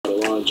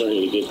I'm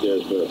trying to get there,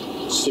 but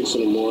 6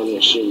 in the morning,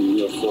 it should be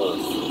real fun.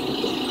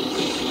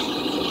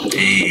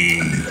 Hey.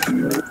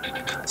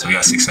 So we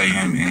got 6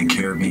 a.m. in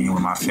Caribbean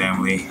with my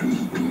family.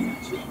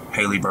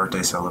 Haley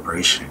birthday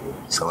celebration.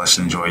 So let's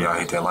enjoy. Y'all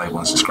hit that like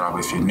button, subscribe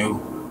if you're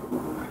new.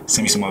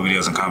 Send me some more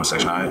videos in the comment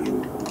section, alright?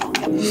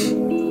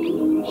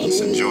 Let's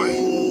enjoy.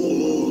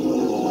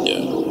 Yeah.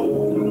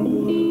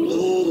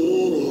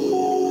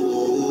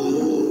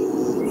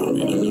 I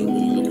mean, I'm not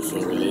really looking for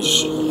a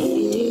relationship.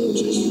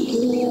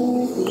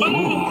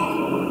 Ooh.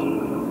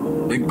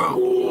 Big boat.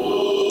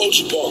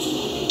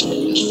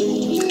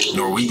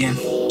 Norwegian.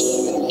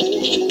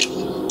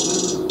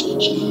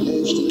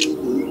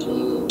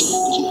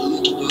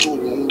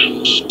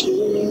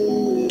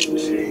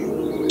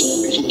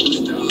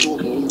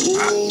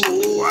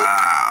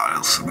 Wow, that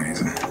was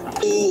amazing.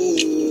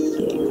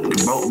 The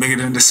boat bigger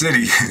than the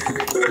city.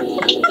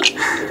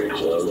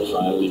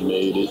 Finally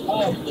made it.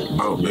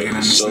 Boat bigger than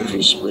the Sulphur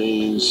city.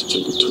 Springs,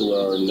 took a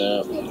 2-hour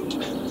nap.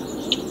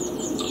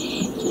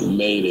 We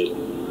made it.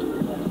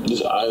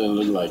 This island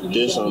looked like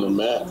this on the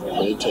map,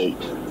 but it take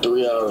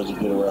 3 hours to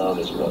get around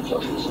this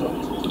motherfucker. So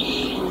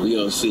we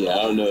gonna see. I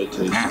don't know what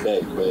to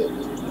expect, but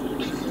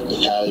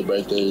it's Hallie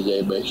birthday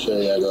today. Make sure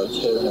y'all go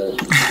tell her.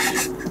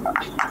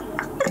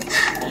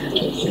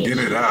 Get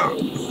it out.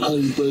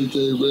 Happy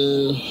birthday,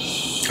 man.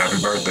 Happy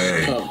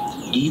birthday.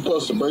 Do you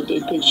post a birthday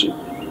picture?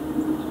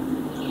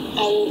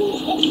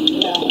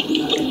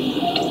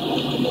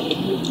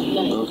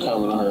 Don't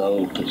comment on her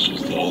old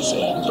pictures. Then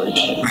say happy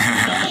birthday.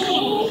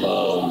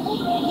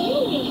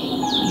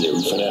 Yeah, we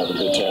finna have a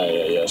good time.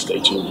 Yeah, stay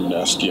tuned. Do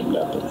not skip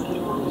nothing.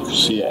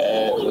 See an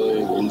ad, at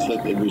least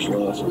let that bitch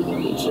run for a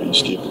little bit before you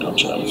skip it. I'm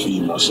trying to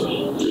feed myself.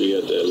 We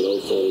got that low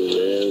phone,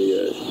 man.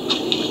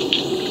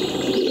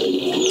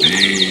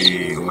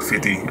 Hey,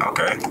 50.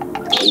 Okay.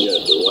 We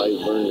got the white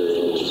burner.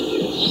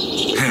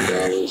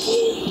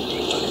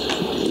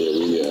 Yeah,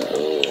 we got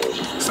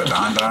It's a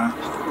Don.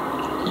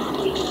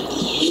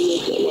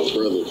 got my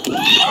brother.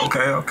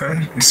 Okay.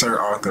 Sir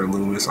Arthur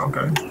Lewis.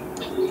 Okay.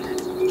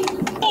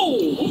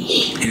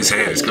 His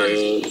head is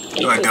crazy.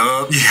 You like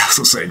Dub? Yeah, I was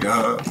gonna say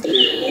Dub.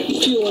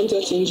 If you want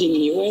to change in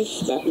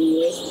US, back in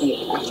US, like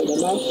after the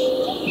bath,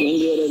 when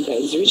the other guy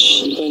is rich,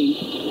 you can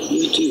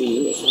move to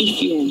US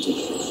if you want to.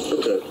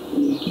 Okay.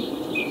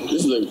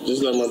 This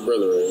is like my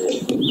brother right here.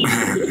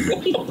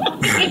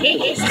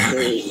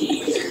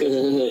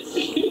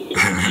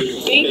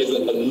 He's a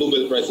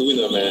Nobel Prize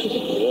winner, man.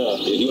 Yeah.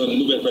 He won a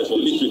Nobel Prize for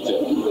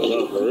literature.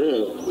 No, for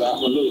real.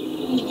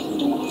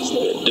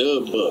 The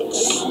dub bucks.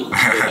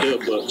 The dub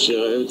bucks, yo.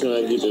 Every time I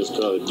get this,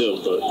 call it dub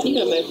bucks. You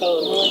got my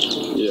phone, huh?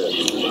 Yeah.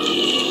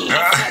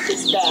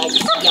 This bag.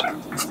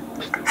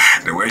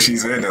 The way she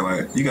said that,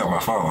 like, you got my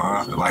phone,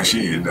 huh? Like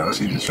she didn't know.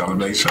 She just trying to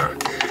make sure.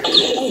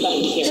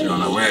 She don't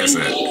know where it's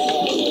at.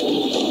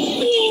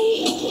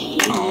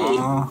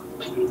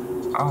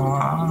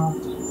 Aww.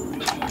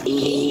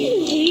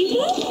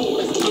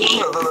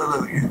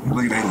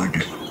 Look at that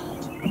looking.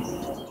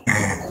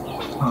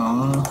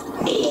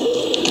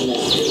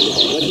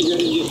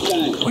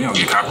 We don't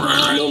get copyright,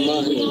 right? No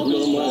mind. Me,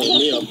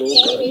 I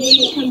broke up.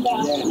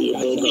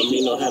 Me,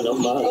 no have no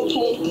mind.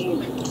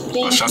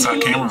 Oh, shouts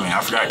out cameraman.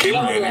 I forgot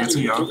cameraman in there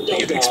too, y'all. They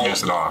get to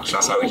experience it all.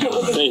 Shouts out to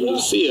cameraman. Hey, you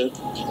see her? I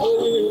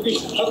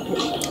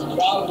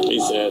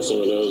used to have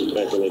some of those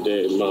back in the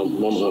day at my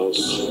mom's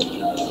house.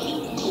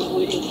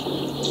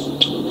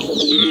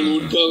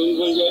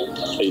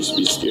 I used to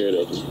be scared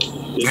of them.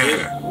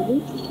 Yeah.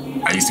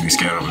 I used to be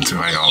scared of them too, I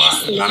ain't gonna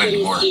lie. Not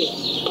anymore.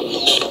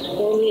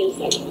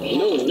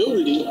 No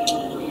nudity.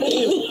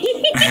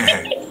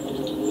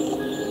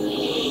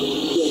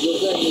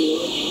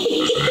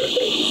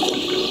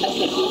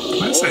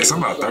 Let's say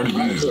something about 30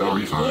 minutes, no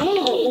refund.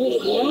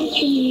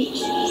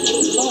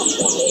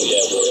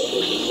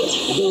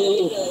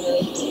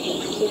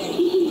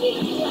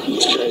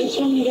 Which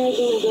one you guys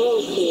gonna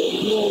go to?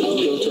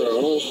 Go to our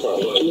own spot.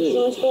 So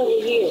it's over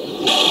here.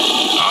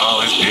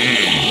 Oh, it's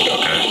big.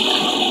 Okay.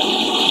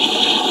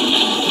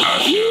 How I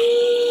feel.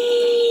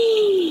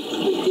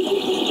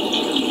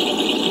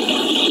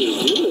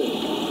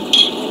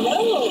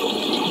 No,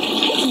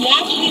 it's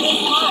naturally this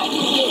hot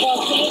because of the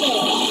volcano.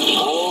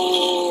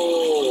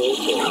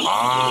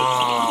 Oh.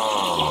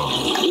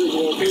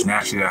 It's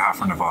naturally that hot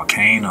from the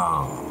volcano.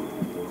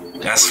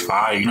 That's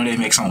fire. You know they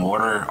make some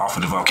water off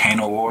of the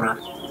volcano water?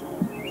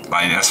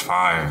 Like, that's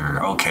fire.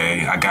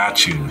 Okay, I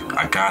got you.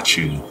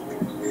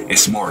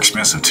 It's more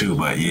expensive too,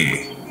 but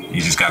yeah, you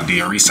just gotta do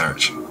your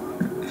research.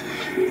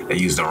 They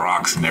use the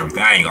rocks and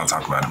everything. I ain't gonna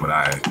talk about it, but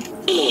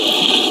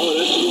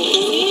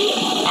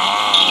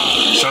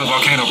show the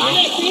volcano, bro.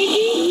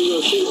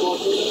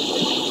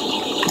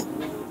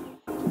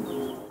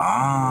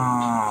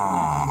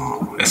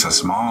 Oh, it's a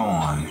small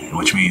one,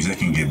 which means it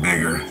can get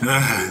bigger.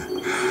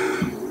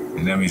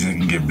 And that means it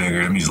can get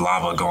bigger. That means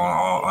lava going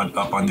all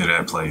up under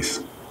that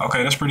place.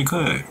 Okay, that's pretty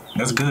good.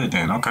 That's good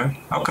then. Okay.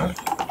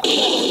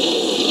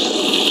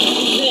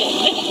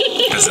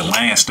 Because the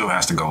land still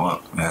has to go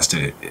up. It has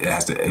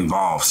to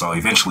evolve. So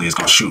eventually it's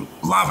gonna shoot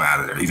lava out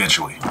of there.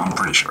 Eventually, I'm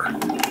pretty sure.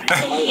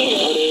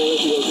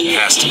 It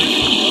has to.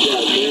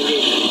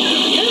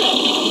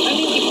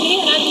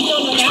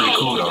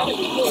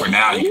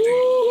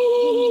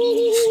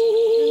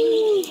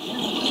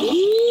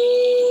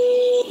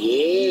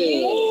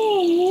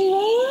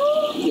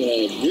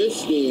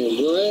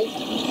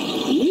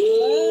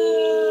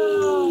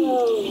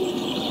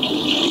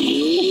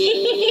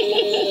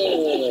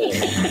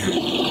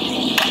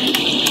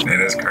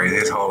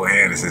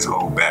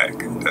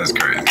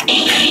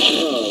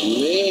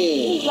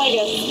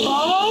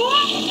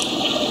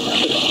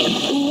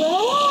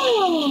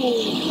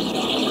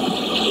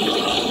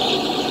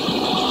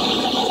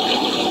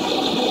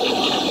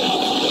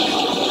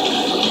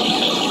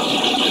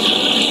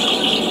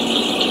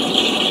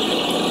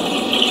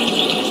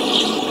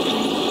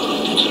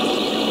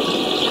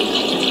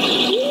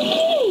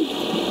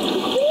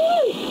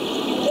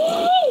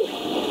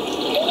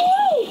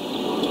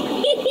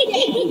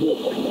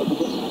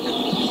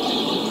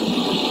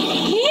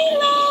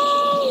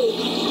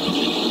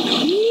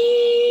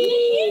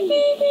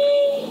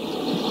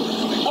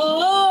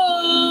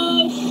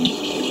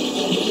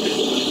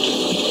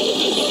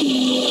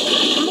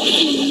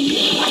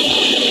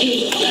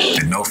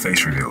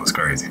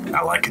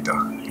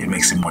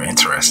 makes it more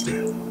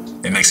interesting.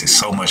 It makes it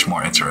so much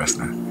more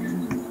interesting.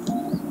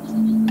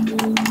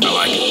 I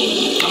like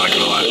it. I like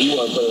it a lot. You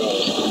want to put it on?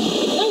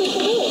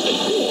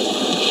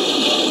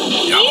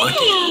 Y'all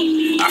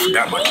lucky. I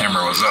forgot my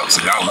camera was up,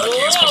 so y'all lucky.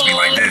 It's supposed to be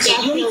like this.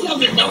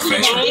 No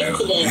face reveal.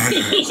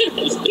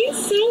 He's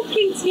so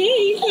content.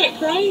 He's not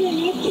crying or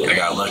nothing. I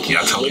got lucky.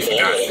 I totally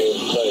forgot.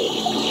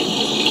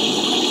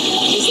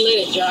 Just let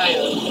it dry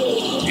up.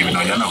 Even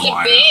though y'all know who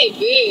I am.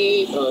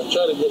 Baby.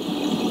 Try to get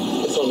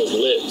it's on his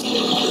lips.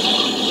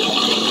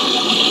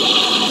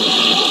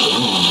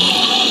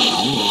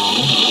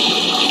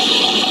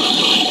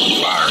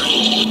 Fire.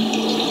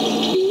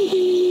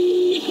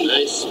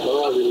 Nice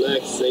spa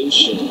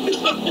relaxation.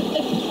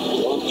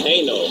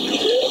 Volcano.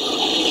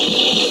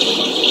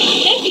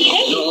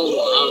 No,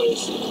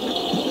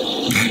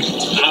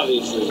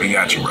 obviously. We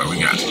got you, bro. We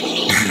got you.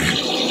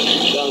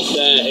 Outside,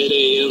 8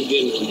 a.m.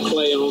 getting some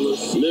clay on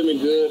us. Living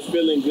good,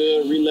 feeling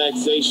good,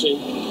 relaxation.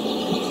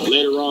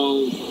 Later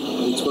on,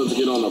 we're supposed to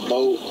get on a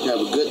boat,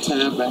 have a good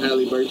time for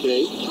Halle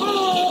birthday. I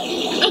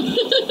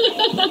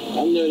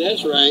know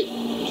that's right.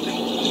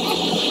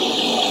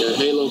 The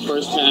Halo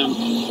first time,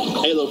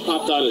 Halo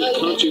popped out of the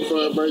country for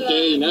her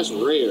birthday, and that's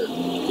rare.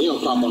 He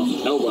don't pop out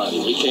for nobody.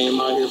 He came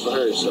out here for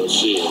her, so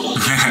shit. You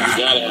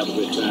gotta have a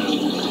good time.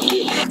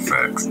 Yeah.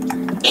 Facts.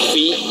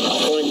 Feet,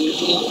 pointy.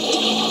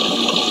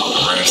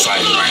 We're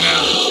excited right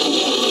now.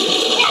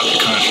 Out the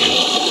country.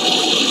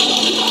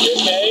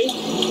 Okay.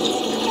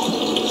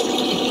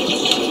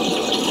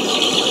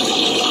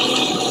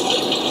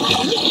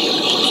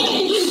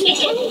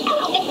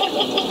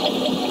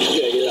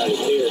 Yeah, get out of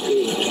here,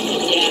 too.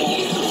 Yeah.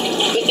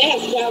 But they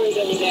have flowers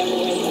over there.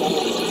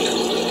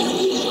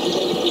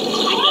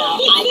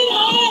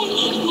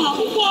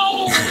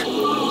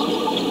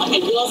 I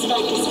will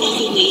start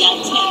discussing the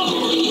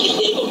itinerary and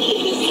then we'll put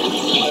this up.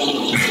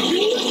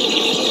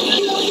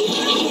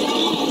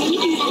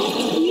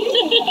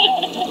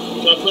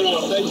 Can I put on my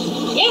face?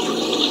 Yeah.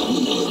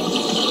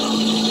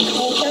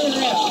 Oh, turn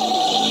around.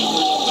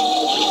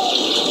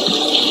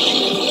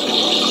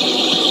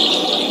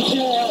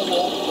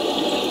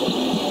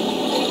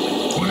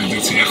 What did it do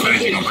to your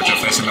face? You gonna put your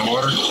face in the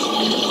water?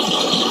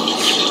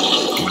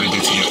 What did it do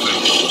to your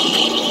face?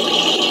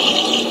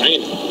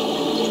 Ain't it?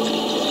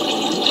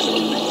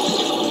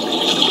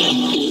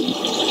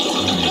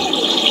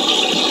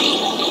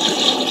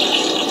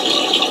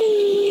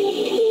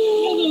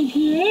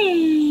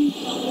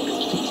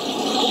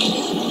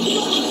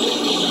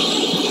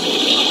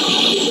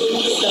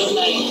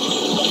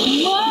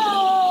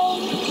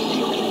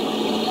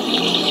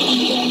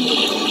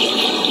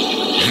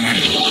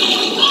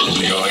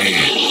 Go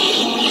ahead.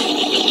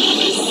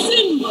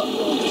 Simba!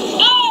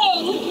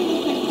 Oh!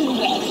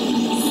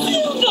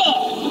 Simba!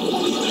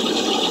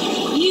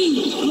 You,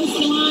 what's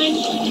the line?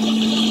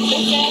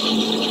 What's that?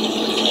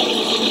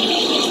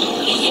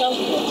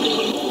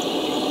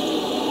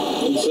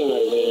 I'm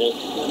sorry, man.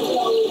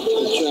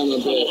 I'm trying my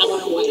best.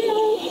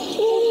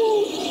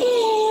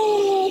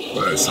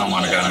 But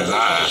someone got his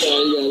eyes. Yeah,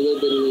 you got a little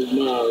bit of his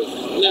mouth.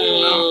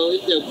 No,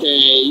 it's okay.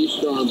 You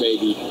strong,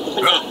 baby.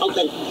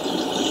 Okay.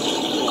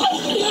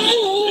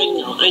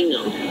 I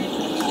know.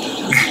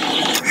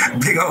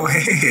 Big old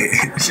head.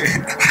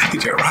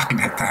 You're rocking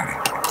that thing.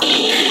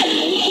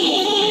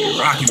 You're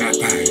rocking that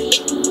thing.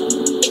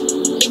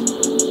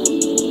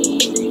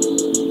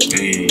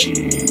 Hey.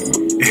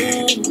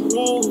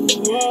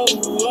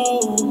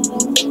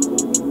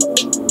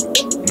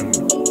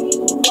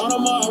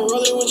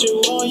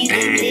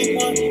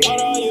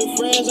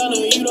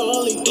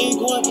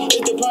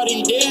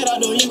 Dead, I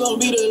know you gon'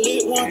 be the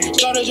lit one.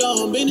 Started your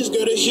own business,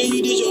 girl. This year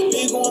you did your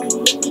big one.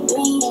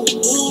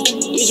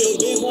 Did your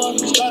big one.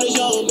 Started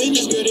your own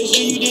business, girl. This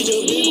year you did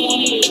your big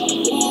one.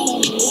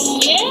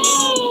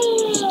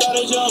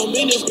 Started your own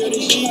business, girl.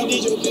 This year you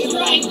did your big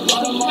one.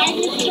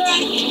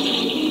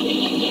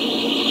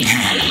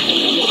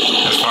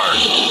 That's far.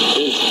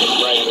 This is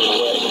right in the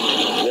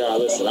way. Yeah,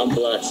 listen, I'm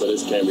black, so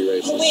this can't be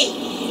racist. Wait,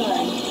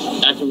 sorry.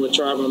 Asking what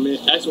tribe I'm in.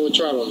 Asking what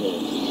tribe I'm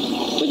in.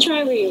 What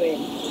tribe are you in?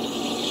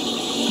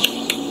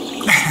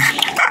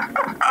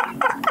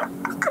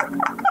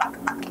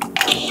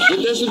 But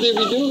that's what they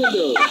be doing,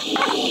 though.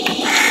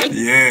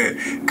 Yeah,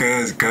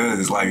 cause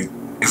it's like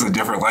it's a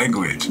different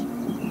language.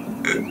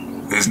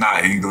 It's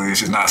not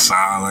English. It's not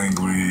sign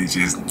language.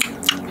 It's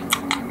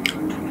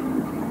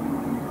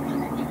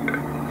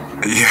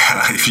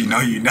yeah. If you know,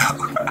 you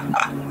know.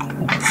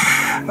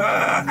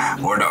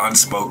 Or the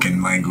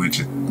unspoken language.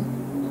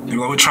 You're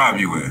like, what tribe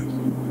you in?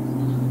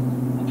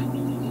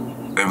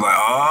 They're like,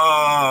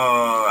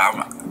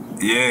 oh,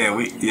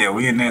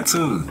 we in there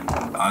too.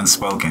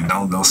 Unspoken.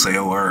 Don't say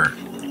a word.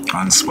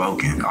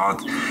 Unspoken. All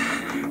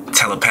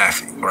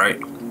telepathic, right?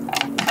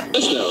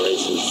 That's not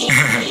racist.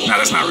 No,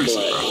 that's not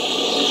racist, bro.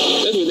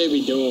 That's what they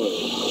be doing.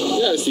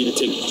 You gotta see the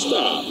ticket.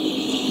 Stop.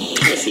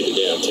 Let's see the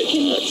damn ticket.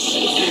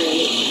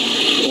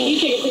 You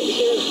take a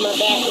picture of my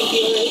back with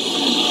yours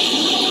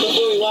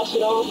before we wash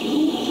it off?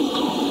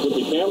 With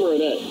the camera or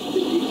that?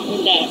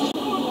 With that.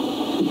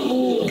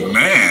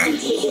 Man.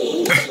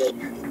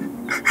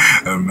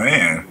 A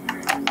man.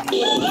 Yeah,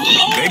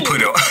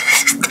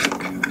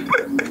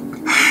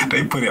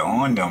 put it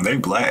on them. They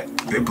black.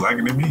 They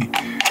blacker than me.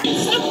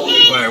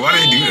 Like, why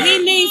they do that? He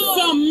needs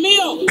some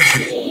milk.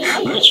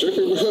 I'm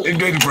tripping,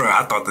 bro. Bro,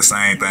 I thought the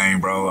same thing,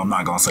 bro. I'm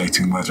not gonna say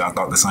too much. I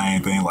thought the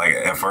same thing. Like,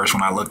 at first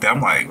when I looked at,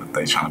 I'm like, what,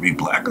 they trying to be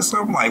black or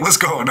something? Like, what's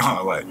going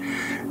on? Like,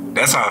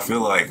 that's how I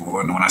feel like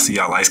when I see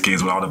y'all light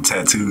skins with all them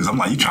tattoos. I'm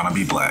like, you trying to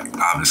be black,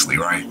 obviously,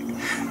 right?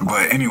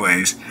 But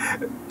anyways,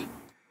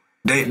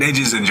 they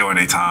just enjoy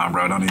their time,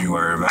 bro. Don't even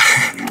worry about it.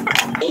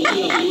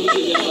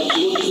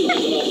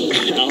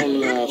 I don't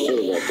know how I feel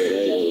about that.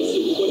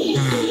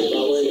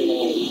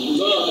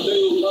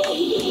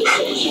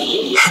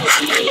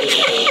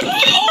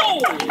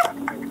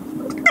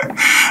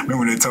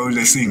 Remember they told you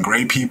they seen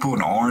gray people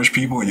and orange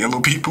people and yellow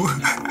people?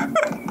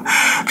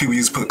 People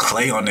used to put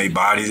clay on their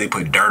bodies, they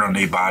put dirt on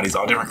their bodies,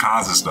 all different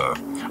kinds of stuff,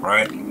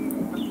 right?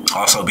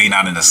 Also, being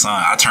out in the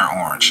sun, I turn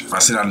orange. If I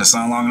sit out in the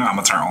sun long enough, I'm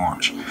gonna turn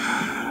orange.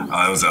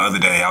 It was the other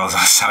day, I was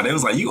outside, they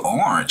was like, you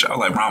orange? I was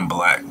like, bro, I'm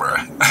black, bro.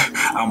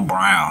 I'm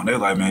brown. They were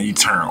like, man, you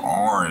turn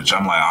orange.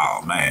 I'm like,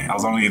 oh, man. I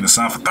was only in the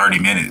sun for 30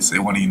 minutes. It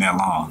wasn't even that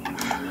long.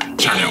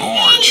 Turning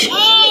orange.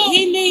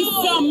 He needs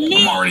some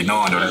milk. I'm already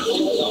knowing that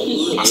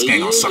my skin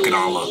gonna suck it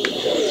all up.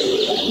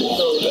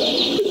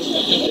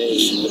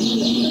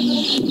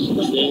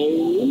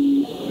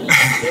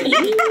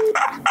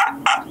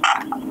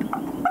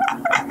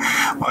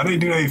 Why they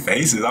do their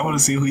faces? I want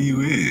to see who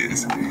you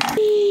is.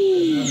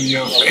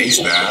 Your face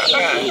now.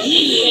 Thank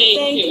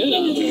you.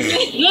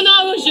 No,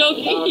 I was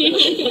joking.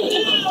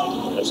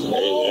 That's crazy. I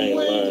ain't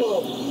lying.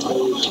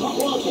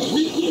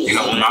 You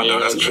helped them out though.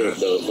 That's good.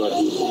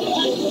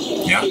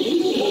 Yeah.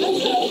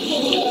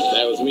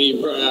 That was me,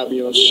 bro. I'll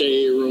be on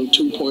Shade Room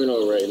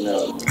 2.0 right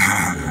now.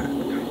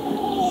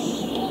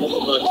 That's a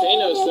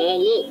volcano, son.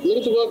 Look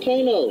at the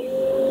volcano.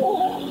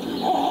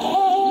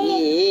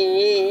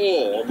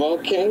 Yeah. A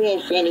volcano,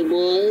 funny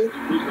boy.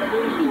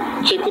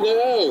 Check it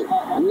out.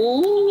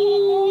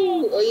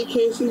 Woo. Oh, you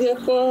can't see that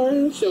far?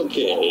 It's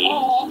okay.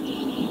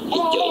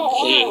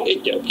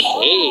 It's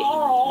okay.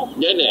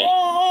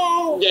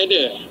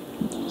 Yeah.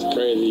 It's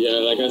crazy,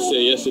 y'all. Like I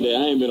said yesterday, I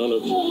ain't been on the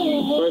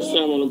first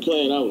time on the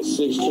plane. I was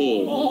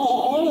 16.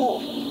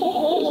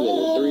 This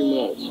nigga 3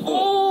 months.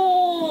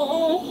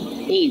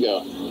 Here you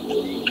go.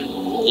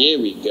 Here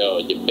we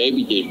go. The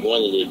baby just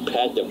wanted a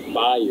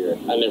pacifier.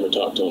 I never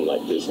talked to him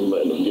like this. I'm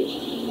letting him get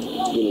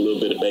a little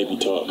bit of baby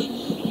talk.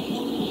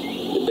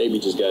 The baby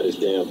just got his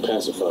damn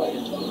pacifier.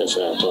 That's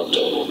how I talk to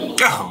him.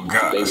 Oh,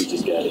 God. The baby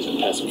just got his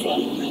pacifier.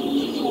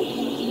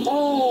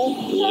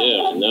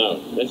 Yeah, no.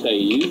 That's how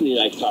you usually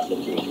like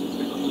talking to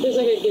him. There's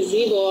like a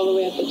gazebo all the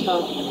way at the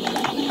top.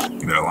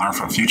 You better learn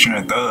from Future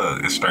and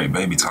Thug. It's straight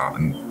baby talk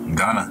in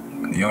Ghana.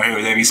 You don't hear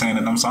what they be saying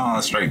in them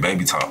songs? Straight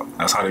baby talk.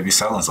 That's how they be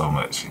selling so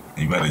much.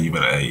 You better learn.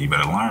 You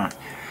better learn.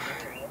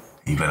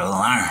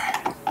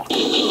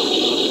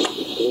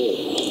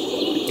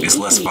 It's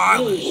less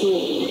violent.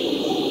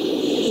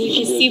 You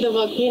can see the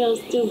volcano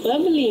still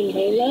bubbling,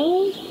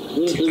 hello?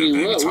 Keep that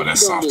baby talk, that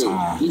soft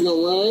tone. You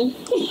gonna run?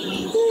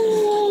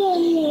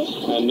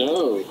 I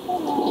know.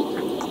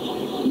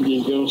 You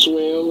just gonna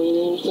swim with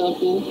him or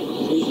something?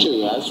 Me too.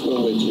 I swim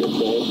with you,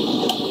 okay?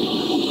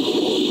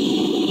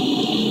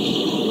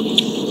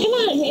 Come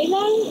on,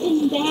 Halo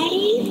and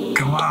Daddy.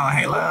 Come on,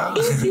 Halo.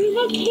 See the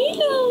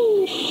volcano.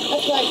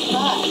 That's like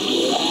hot.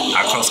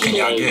 How close can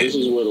y'all get? This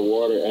is where the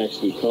water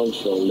actually comes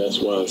from. That's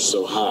why it's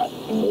so hot.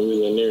 When we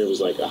was in there, it was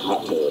like a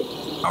hot tub.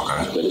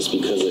 Okay. But it's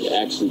because it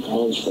actually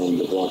comes from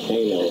the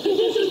volcano.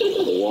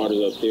 The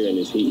water's up there and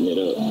it's heating it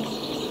up.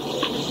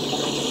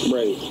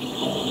 Right.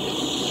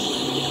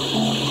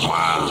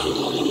 Wow.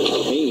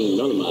 Ain't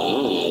none of my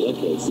eyes. I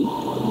can't see.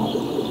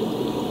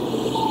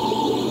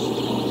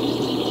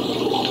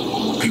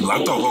 People, I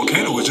thought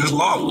volcano was just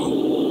lava.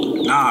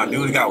 Nah,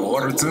 dude, it got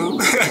water too.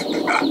 They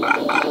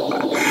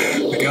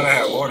gotta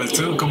have water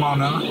too. Come on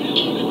now.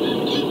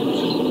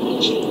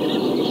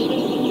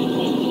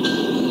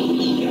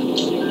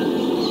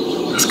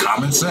 That's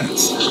common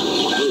sense.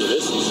 Dude,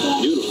 this is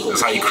beautiful.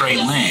 That's how you create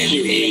land.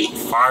 You need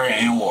fire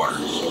and water.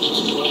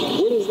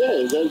 What is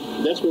that?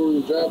 That's where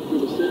we drive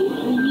through the city?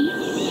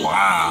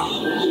 Wow.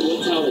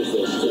 What town is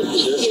this?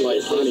 It's just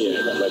like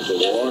Pontiac. Like the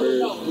water,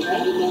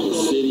 the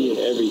city, and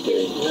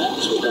everything.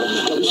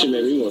 This shit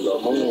made me want to go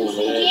home,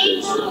 man,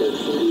 because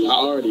I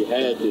already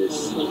had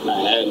this. I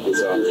had this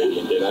already,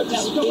 and then I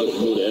just wanted to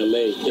move to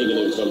LA thinking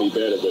it was going to be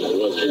better, but it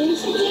wasn't.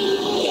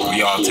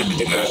 We all tend to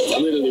do that.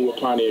 Literally what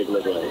Pontiac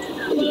looked like.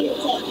 Look at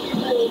that.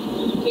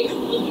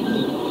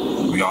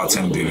 We all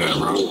tend to do that,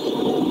 bro.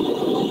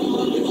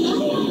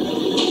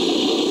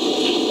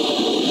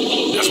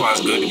 That's why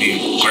it's good to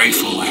be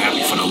grateful and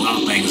happy for the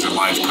little things in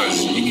life,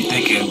 because you be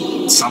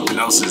thinking something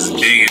else is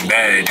big and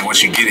bad, and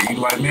once you get it, you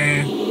be like,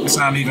 man, it's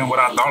not even what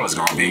I thought it was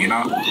going to be, you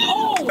know?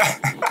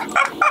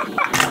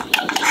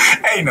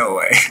 Ain't no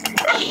way.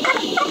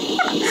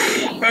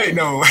 Ain't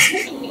no way.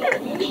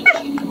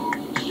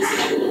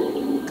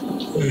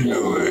 Ain't no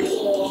way.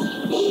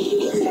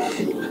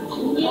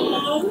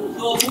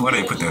 Why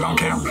they put that on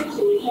camera?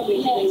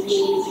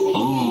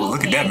 Ooh,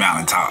 look at that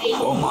mountaintop.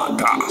 Oh my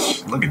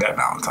gosh. Look at that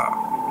mountaintop.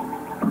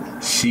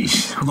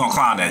 Sheesh. Who gonna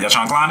climb that? Y'all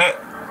trying to climb that?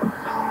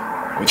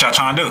 What y'all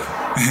trying to do?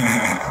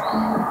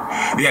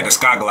 We had to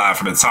sky glide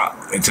from the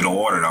top into the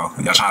water though.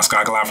 Y'all trying to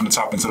sky glide from the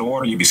top into the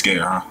water? You be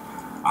scared, huh?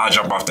 I'll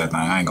jump off that thing.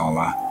 I ain't gonna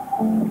lie.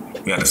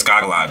 We had to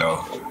sky glide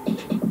though.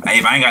 Hey,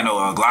 if I ain't got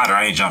no glider,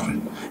 I ain't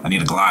jumping. I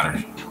need a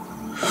glider.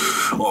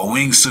 Or a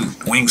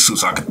wingsuit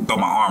so I can throw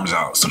my arms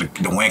out so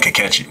the wind can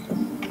catch it.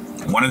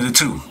 One of the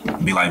two.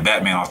 Be like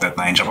Batman off that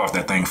thing, jump off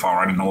that thing, fall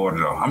right in the water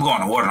though. I'm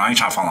going in the water, I ain't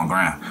trying to fall on the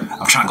ground.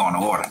 I'm trying to go in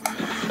the water.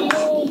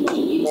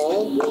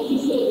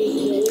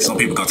 Some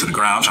people go to the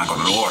ground, I'm trying to go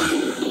to the water.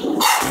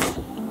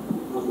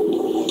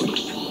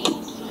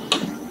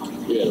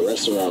 We're at a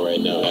restaurant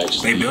right now,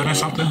 actually. They building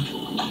something?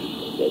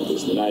 Got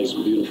this nice,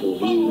 beautiful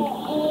view.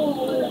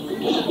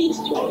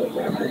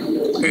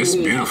 It's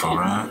beautiful,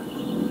 man.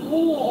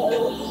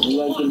 You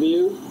like the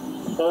view?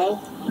 Huh?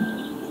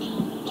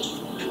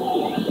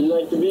 You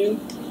like the view?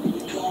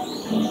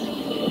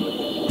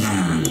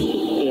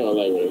 You don't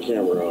like when the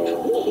camera on.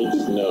 He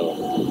just know.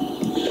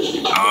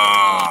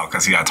 Oh,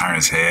 because he got to turn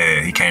his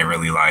head. He can't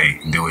really,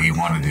 like, do what he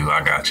want to do.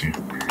 I got you.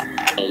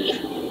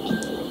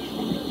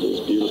 It's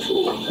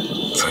beautiful.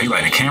 So he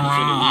like the camera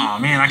on? Oh,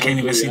 man, I can't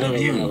even see the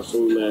view. The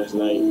food last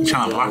night. You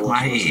trying to block my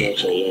head. You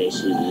ain't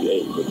see me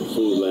ate, but the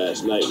food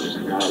last night was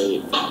not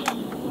it.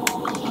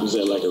 It was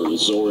at like a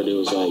resort. It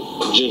was like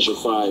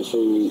gentrified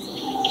food.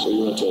 So we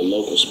went to a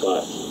local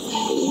spot.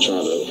 And we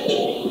trying to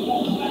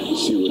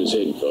see what it's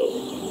heading for.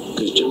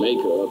 Because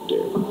Jamaica up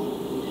there.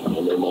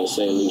 And then my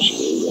St. Lucia,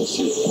 we're going to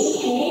see.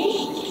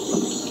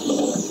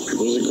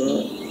 What is it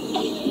called?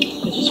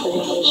 I just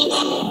forgot what it's just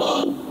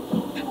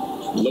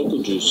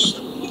Local juice.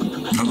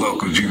 The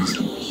local juice.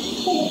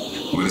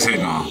 What is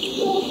hitting on? That's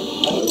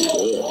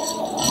good.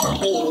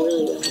 It's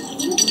really good.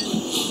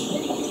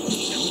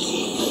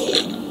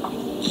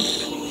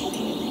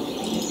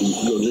 You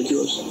gonna drink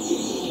yours?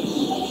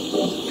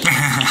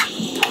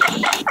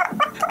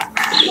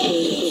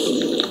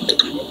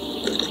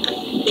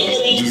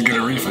 Just get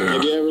a refill.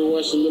 Have you ever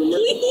watched a Little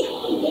Mermaid?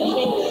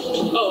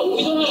 Oh, we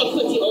don't have a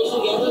cookie all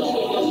together.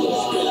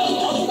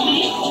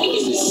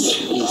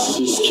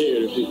 He's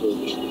scared of people.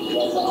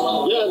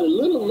 Yeah, the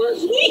Little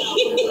Mermaid.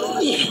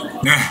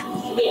 Yeah.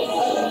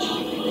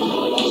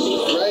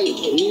 Right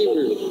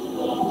here.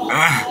 I'm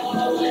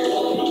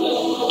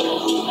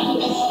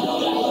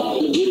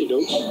gonna get it though.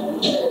 I'm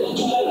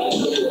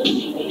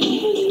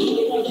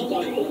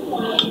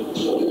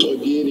gonna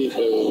get it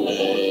though, man.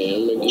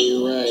 I'm gonna get it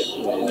right.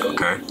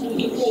 Okay.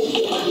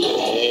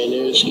 And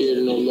they're scared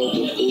of no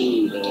local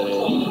food, man.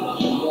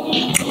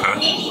 Okay.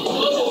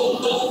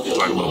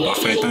 Like a little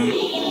buffet thing?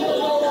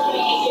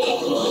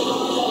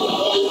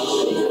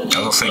 I was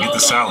gonna say get the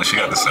salad. She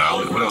got the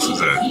salad. What else is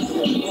that?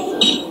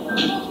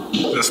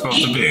 What's that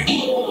supposed to be?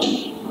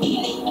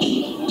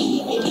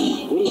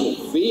 What is a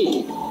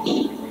fig?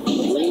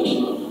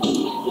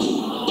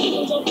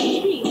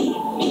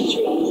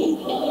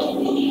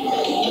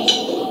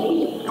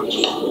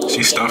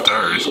 She stuffed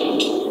hers.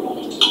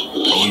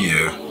 Oh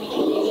yeah.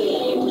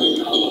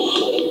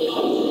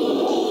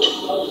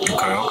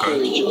 Okay.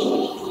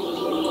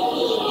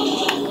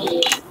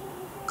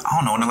 I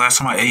don't know when the last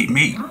time I ate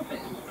meat.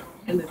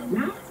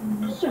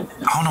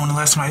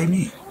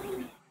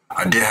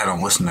 I did have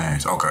on what's the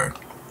names. Okay.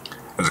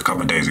 It was a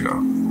couple of days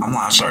ago.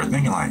 I started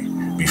thinking like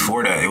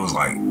before that it was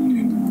like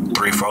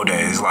 3-4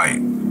 days. Like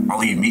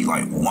I'll eat meat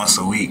like once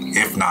a week,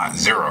 if not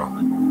 0.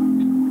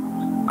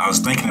 I was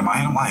thinking in my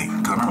head, I'm like,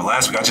 because I remember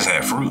last week I just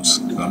had fruits.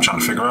 And I'm trying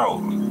to figure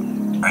out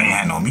I ain't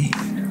had no meat.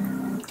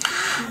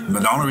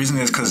 But the only reason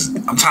is because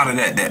I'm tired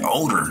of that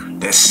odor,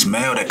 that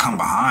smell that come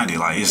behind it.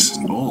 Like it's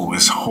horrible.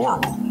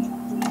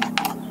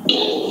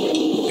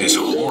 It's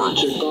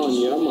horrible.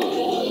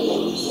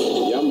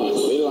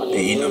 And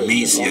eating the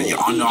meats, your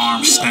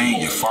underarms stink,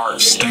 your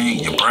farts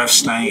stink, your breath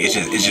stink.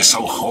 It's just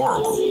so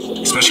horrible.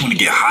 Especially when it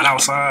get hot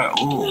outside.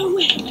 Ooh.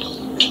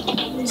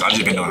 So I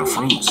just been doing the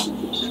fruits.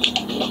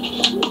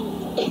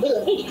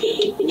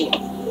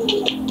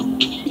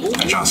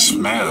 I'm trying to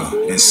smell.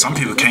 And some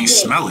people can't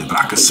smell it, but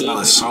I can smell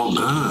it so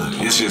good.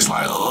 It's just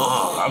like,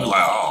 ugh. I'll be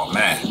like, oh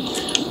man.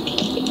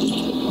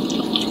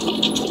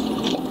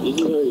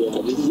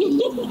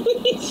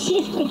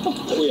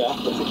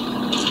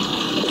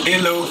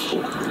 Hello.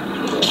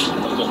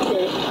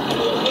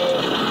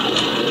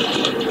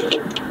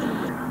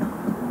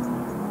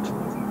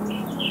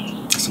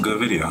 It's a good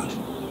video.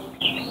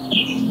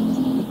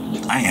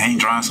 I ain't hang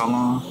drying so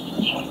long.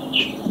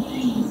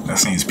 That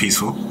seems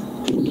peaceful.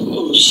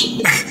 Oh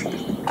shit.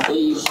 Are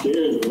you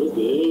scared? What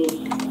the hell?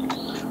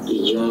 The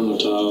German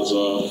tiles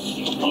off.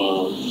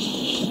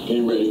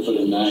 Getting ready for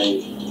the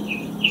night.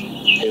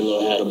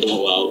 Halo had a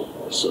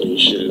blowout, so he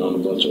shitted on a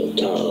bunch of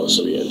tiles,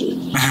 so we had to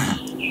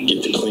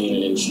get the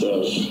cleaning and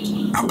stuff.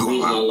 The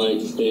reason I like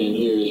staying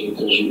here is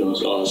because,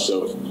 it's all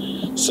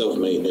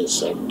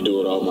self-maintenance. I do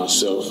it all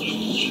myself.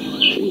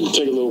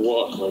 Take a little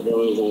walk. Like, I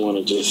don't even want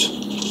to just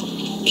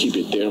keep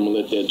it there. I'm going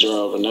to let that dry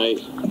overnight.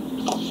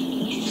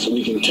 so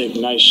we can take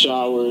nice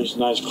showers,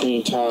 nice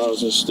clean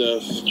towels and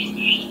stuff.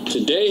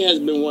 Today has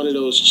been one of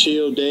those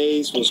chill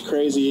days. What's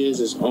crazy is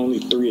it's only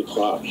 3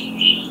 o'clock.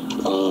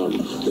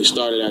 We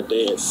started our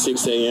day at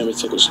 6 a.m. It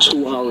took us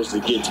 2 hours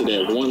to get to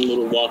that one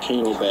little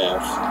volcano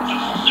bath.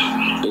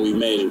 And we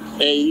made it.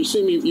 Hey, you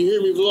see me, you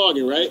hear me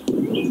vlogging, right?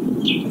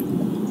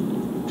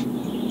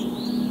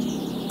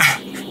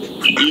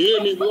 You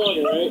hear me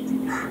vlogging, right?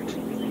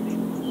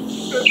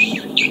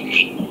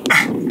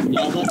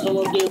 If I come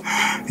up there,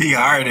 he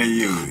higher than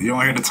you. You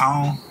don't hear the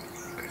tone?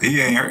 He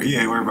ain't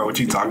worried about what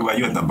you talking about.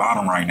 You at the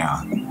bottom right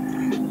now.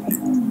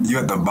 You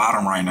at the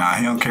bottom right now.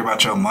 He don't care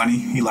about your money.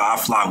 He like, I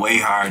fly way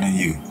higher than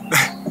you.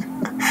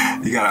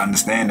 You gotta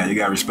understand that. You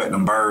gotta respect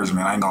them birds,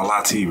 man. I ain't gonna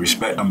lie to you.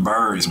 Respect them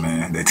birds,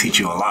 man. They teach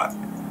you a lot.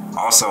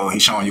 Also,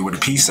 he's showing you where the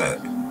peace at.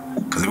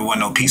 Cause if there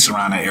wasn't no peace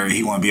around that area,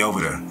 he wouldn't be over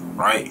there,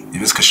 right? If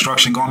there's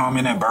construction going on,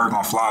 man, that bird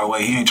gonna fly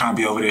away. He ain't trying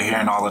to be over there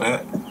hearing all of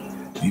that.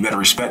 You better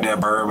respect that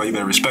bird, but you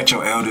better respect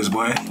your elders,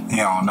 boy. He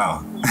don't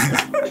know.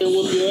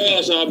 whoop your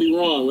ass, I'll be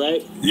wrong,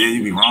 right? Yeah,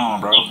 you be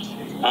wrong, bro.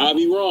 I'll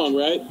be wrong,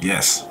 right?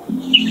 Yes. I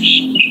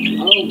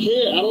don't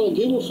care. I don't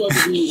give a fuck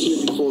if you was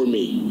here before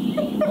me.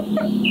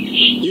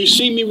 You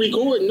see me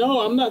record?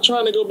 No, I'm not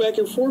trying to go back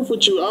and forth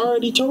with you. I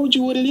already told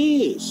you what it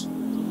is.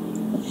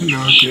 You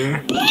don't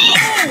care.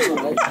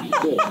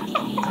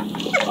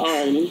 All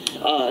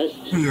right.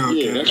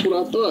 Yeah, that's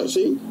what I thought.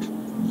 See?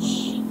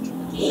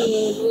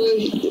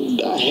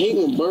 I hate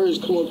when birds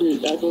come up here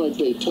acting like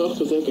they tough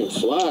because they can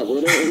fly,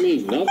 bro. That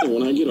means nothing.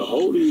 When I get a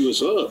hold of you,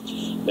 it's up.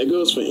 That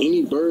goes for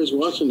any birds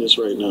watching this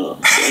right now.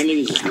 That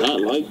niggas is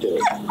not like that.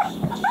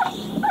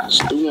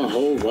 Just threw my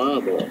whole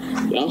vibe off.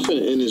 Yeah, I'm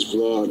finna end this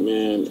vlog,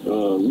 man.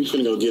 We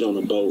finna go get on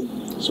the boat.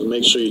 So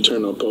make sure you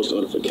turn on post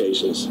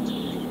notifications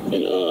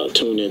and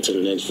tune into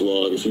the next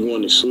vlog. If you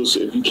want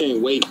exclusive, if you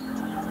can't wait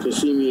to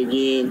see me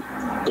again,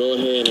 go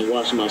ahead and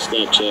watch my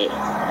Snapchat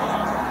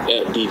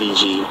at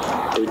DDG.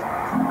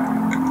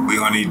 We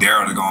gonna need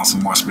Daryl to go on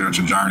some more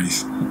spiritual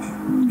journeys.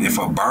 If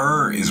a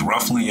bird is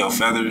ruffling your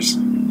feathers,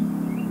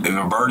 if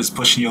a bird is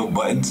pushing your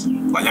buttons,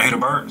 like y'all hear the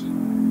birds?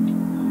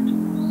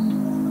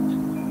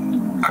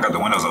 I got the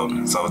windows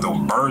open. So if the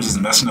birds is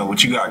messing up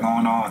what you got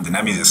going on, then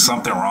that means there's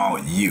something wrong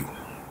with you.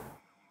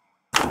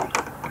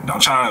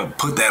 Don't try to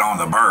put that on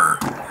the bird.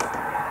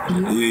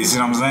 You see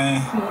what I'm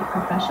saying?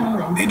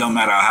 It don't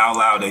matter how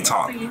loud they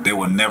talk. They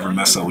will never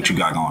mess up what you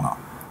got going on.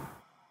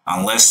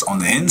 Unless on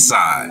the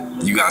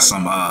inside, you got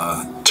some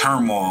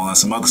turmoil and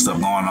some other stuff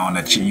going on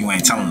that you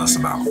ain't telling us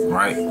about,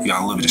 right? You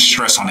got a little bit of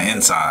stress on the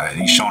inside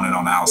and you showing it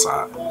on the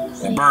outside.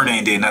 The bird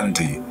ain't did nothing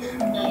to you.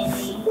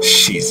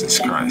 Jesus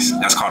Christ.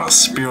 That's called a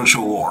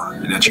spiritual war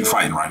that you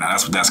fighting right now.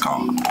 That's what that's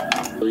called.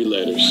 3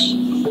 letters.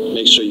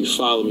 Make sure you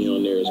follow me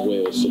on there as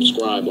well.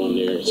 Subscribe on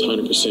there. It's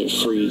 100%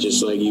 free,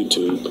 just like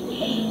YouTube.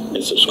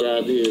 And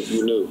subscribe here if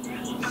you're new.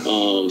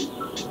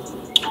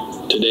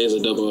 Today is a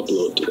double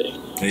upload today.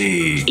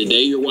 Hey. The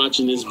day you're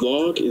watching this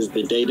vlog is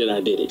the day that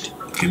I did it.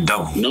 Get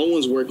double. No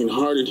one's working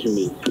harder than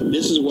me.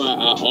 This is why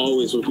I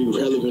always will be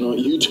relevant on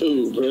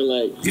YouTube, bro.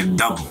 Like, get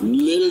double.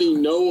 Literally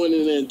no one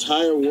in the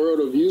entire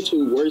world of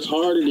YouTube works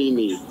harder than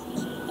me.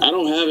 I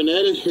don't have an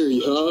editor,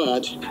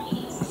 y'all.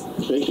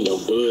 Making no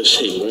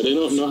bullshit, bro. They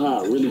don't know how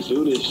I really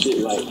do this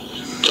shit. Like,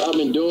 I've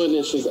been doing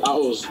this since I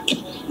was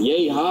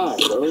yay high,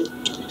 bro.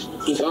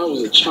 Since I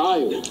was a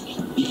child.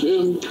 You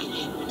feel me?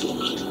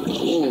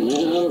 Oh,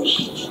 man.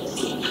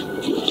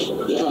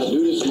 Yeah, I do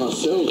this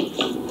myself.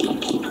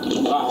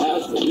 I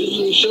have to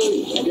visually show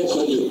you. I guess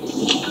I do.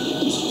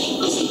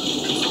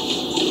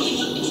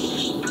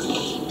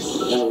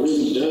 That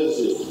really does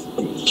it.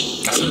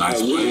 That's a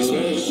nice place,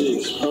 man.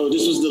 Oh,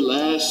 this was the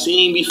last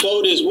scene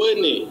before this,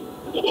 wasn't it?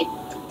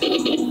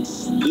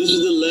 This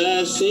was the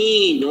last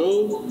scene, bro.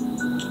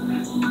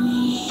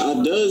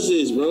 I does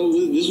this, bro.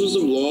 This was a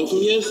vlog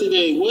from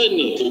yesterday, wasn't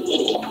it?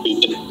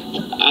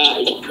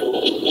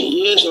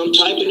 Yes, I'm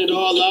typing it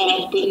all out.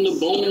 I'm putting the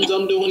bones.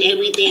 I'm doing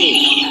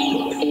everything.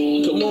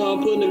 Come on,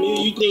 I'm putting the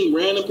music. You think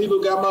random people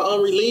got my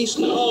unreleased?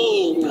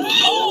 No.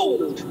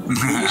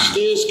 You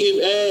still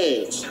skip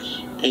ads.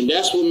 And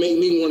that's what made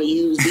me want to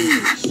use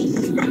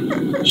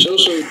these. Show.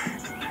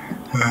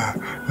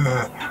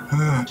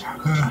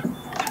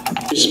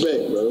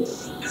 Respect, bro.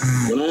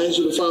 When I ask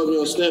you to follow me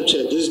on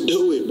Snapchat, just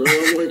do it, bro.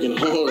 I'm working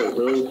hard,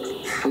 bro.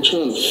 I'm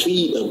trying to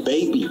feed a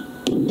baby.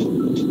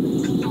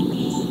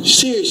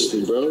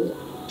 Seriously, bro.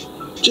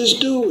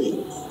 Just do it.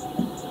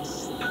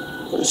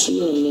 I'll see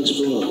you on the next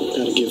vlog.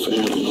 Got a gift for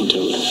having on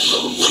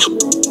television.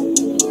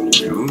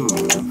 Ooh,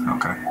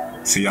 okay.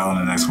 See y'all in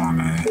the next one,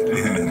 man.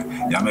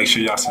 Y'all make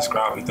sure y'all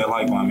subscribe, hit that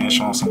like button, man.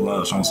 Show them some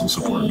love, show them some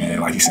support, man.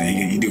 Like you said,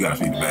 you do gotta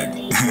feed the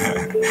baby.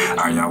 All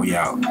right, y'all, we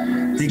out.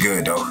 He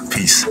good though.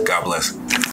 Peace. God bless.